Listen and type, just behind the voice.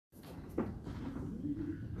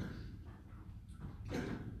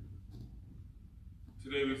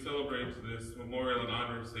Today we celebrate this memorial in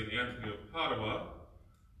honor of St. Anthony of Padua.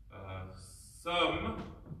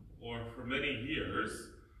 For many years,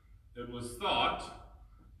 it was thought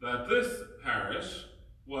that this parish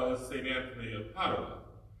was St. Anthony of Padua.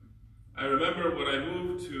 I remember when I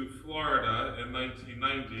moved to Florida in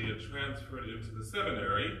 1990 and transferred into the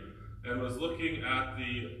seminary and was looking at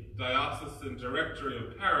the diocesan directory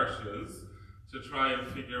of parishes to try and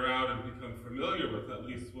figure out and become familiar with at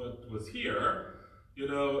least what was here. You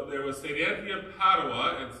know, there was St. Anthony of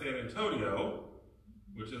Padua and San Antonio,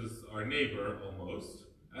 which is our neighbor almost,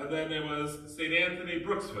 and then there was St. Anthony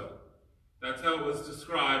Brooksville. That's how it was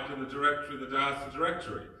described in the directory, the diocesan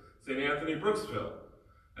directory, St. Anthony Brooksville.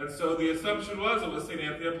 And so the assumption was it was St.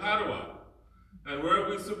 Anthony of Padua. And weren't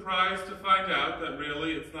we surprised to find out that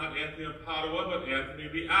really it's not Anthony of Padua, but Anthony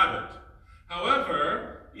the Abbot.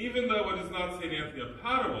 However, even though it is not St. Anthony of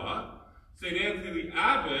Padua, St. Anthony the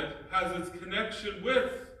Abbot has its connection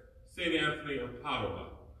with St. Anthony of Padua.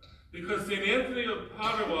 Because St. Anthony of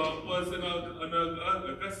Padua was an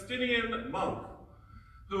Augustinian monk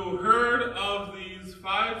who heard of these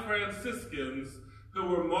 5 Franciscans who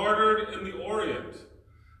were martyred in the Orient.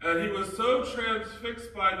 And he was so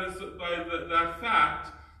transfixed by that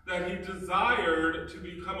fact that he desired to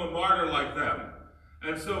become a martyr like them.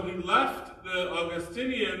 And so he left the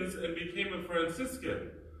Augustinians and became a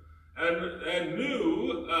Franciscan and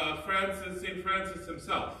knew St. Francis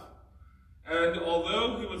himself. And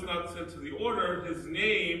although he was not sent to the order, his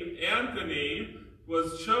name, Anthony,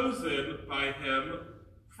 was chosen by him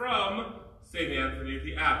from St. Anthony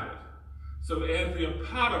the Abbot. So Anthony of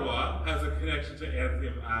Padua has a connection to Anthony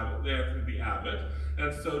the Abbot,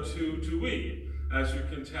 and so too do we. As you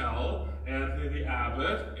can tell, Anthony the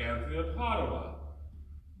Abbot, Anthony of Padua.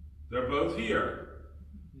 They're both here.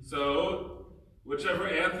 So whichever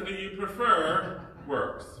Anthony you prefer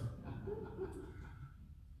works.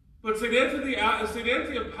 But St. Anthony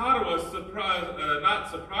of Padua, not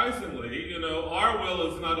surprisingly, you know, our will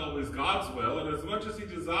is not always God's will, and as much as he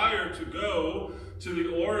desired to go to the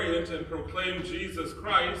Orient and proclaim Jesus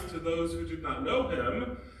Christ to those who did not know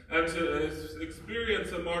him, and to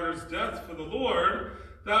experience a martyr's death for the Lord,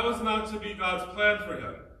 that was not to be God's plan for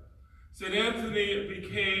him. St. Anthony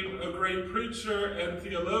became a great preacher and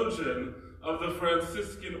theologian of the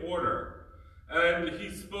Franciscan order. And he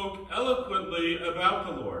spoke eloquently about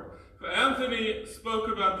the Lord. For Anthony spoke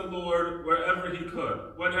about the Lord wherever he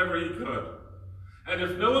could, whenever he could. And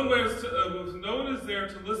if no one is there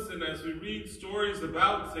to listen as we read stories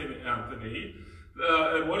about St. Anthony,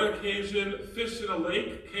 on one occasion, fish in a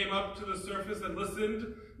lake came up to the surface and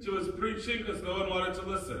listened to his preaching because no one wanted to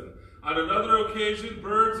listen. On another occasion,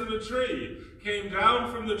 birds in a tree came down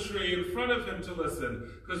from the tree in front of him to listen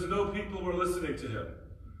because no people were listening to him.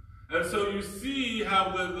 And so you see how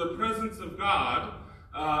the presence of God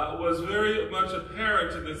was very much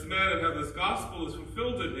apparent in this man and how this gospel is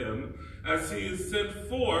fulfilled in him as he is sent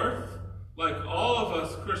forth, like all of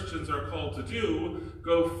us Christians are called to do,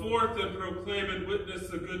 go forth and proclaim and witness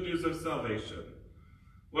the good news of salvation.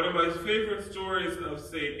 One of my favorite stories of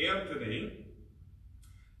St. Anthony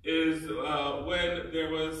is when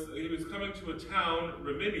he was coming to a town,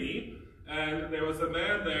 Rimini, and there was a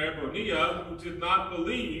man there, Bonilla, who did not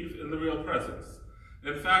believe in the real presence.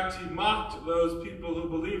 In fact, he mocked those people who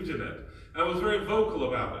believed in it and was very vocal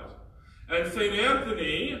about it. And St.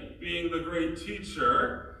 Anthony, being the great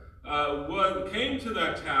teacher, came to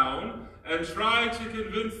that town and tried to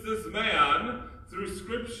convince this man through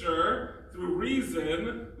scripture, through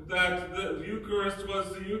reason, that the Eucharist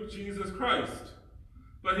was Jesus Christ.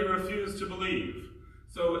 But he refused to believe.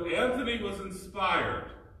 So Anthony was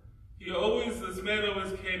inspired. This man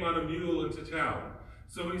always came on a mule into town.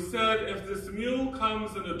 So he said, if this mule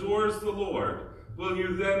comes and adores the Lord, will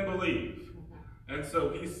you then believe? And so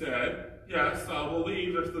he said, yes, I'll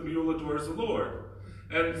believe if the mule adores the Lord.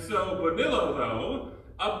 And so Bonillo, though,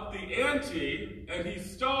 upped the ante, and he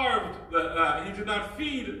he did not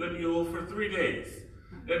feed the mule for 3 days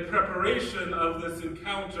in preparation of this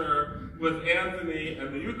encounter with Anthony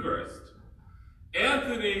and the Eucharist.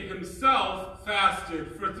 Anthony himself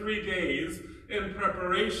fasted for 3 days in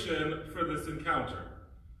preparation for this encounter.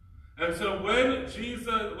 And so when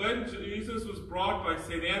Jesus was brought by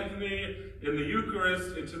St. Anthony in the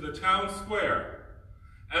Eucharist into the town square,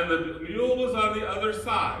 and the mule was on the other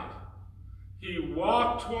side, he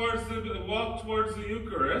walked towards the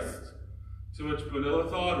Eucharist, to which Bonilla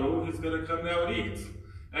thought, oh, he's going to come now and eat.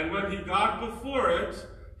 And when he got before it,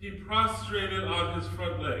 he prostrated on his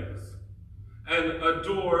front legs and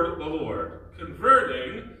adored the Lord,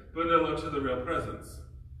 converting Bonilla to the real presence.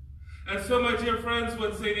 And so, my dear friends,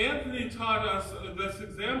 when St. Anthony taught us this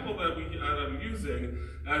example that I'm using,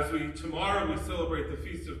 as tomorrow we celebrate the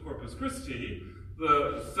Feast of Corpus Christi,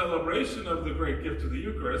 the celebration of the great gift of the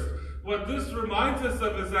Eucharist, what this reminds us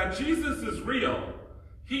of is that Jesus is real,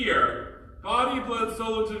 here, body, blood,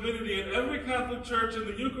 soul, and divinity in every Catholic church in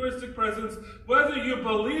the Eucharistic presence, whether you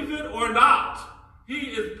believe it or not. He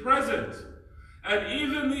is present. And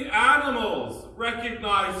even the animals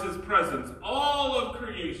recognize his presence. All of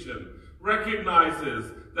creation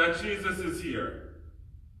recognizes that Jesus is here.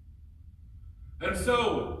 And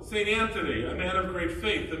so, St. Anthony, a man of great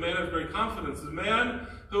faith, a man of great confidence, a man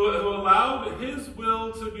who allowed his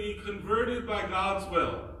will to be converted by God's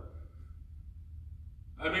will.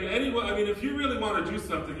 I mean, if you really want to do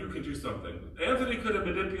something, you can do something. Anthony could have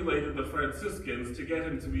manipulated the Franciscans to get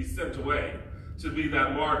him to be sent away, to be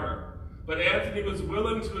that martyr. But Anthony was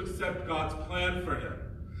willing to accept God's plan for him.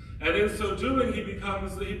 And in so doing, he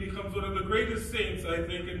becomes one of the greatest saints, I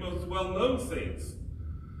think, and most well-known saints.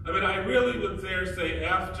 I mean, I really would dare say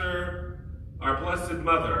after our Blessed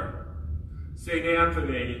Mother, St.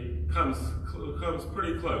 Anthony comes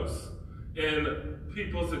pretty close in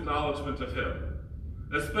people's acknowledgement of him.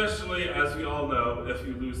 Especially, as we all know, if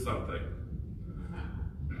you lose something.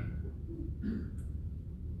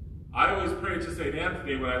 I always prayed to St.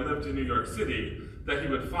 Anthony when I lived in New York City that he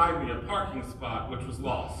would find me a parking spot which was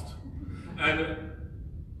lost. And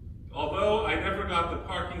although I never got the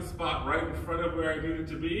parking spot right in front of where I needed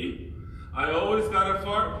to be, I always got a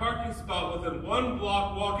parking spot within 1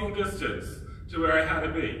 block walking distance to where I had to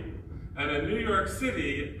be. And in New York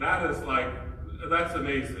City, that's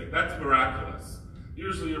amazing. That's miraculous.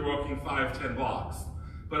 Usually you're walking 5-10 blocks,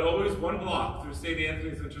 but always 1 block through St.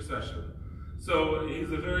 Anthony's intercession. So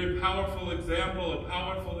he's a very powerful example, a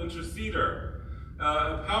powerful interceder,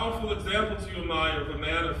 a powerful example to you and I of a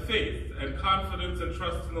man of faith and confidence and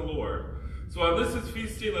trust in the Lord. So on this his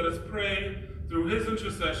feast day, let us pray through his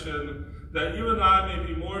intercession that you and I may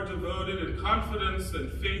be more devoted in confidence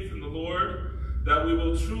and faith in the Lord, that we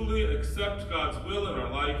will truly accept God's will in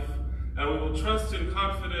our life, and we will trust in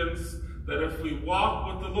confidence that if we walk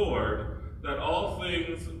with the Lord, that all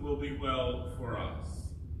things will be well for us.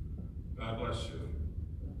 God bless you.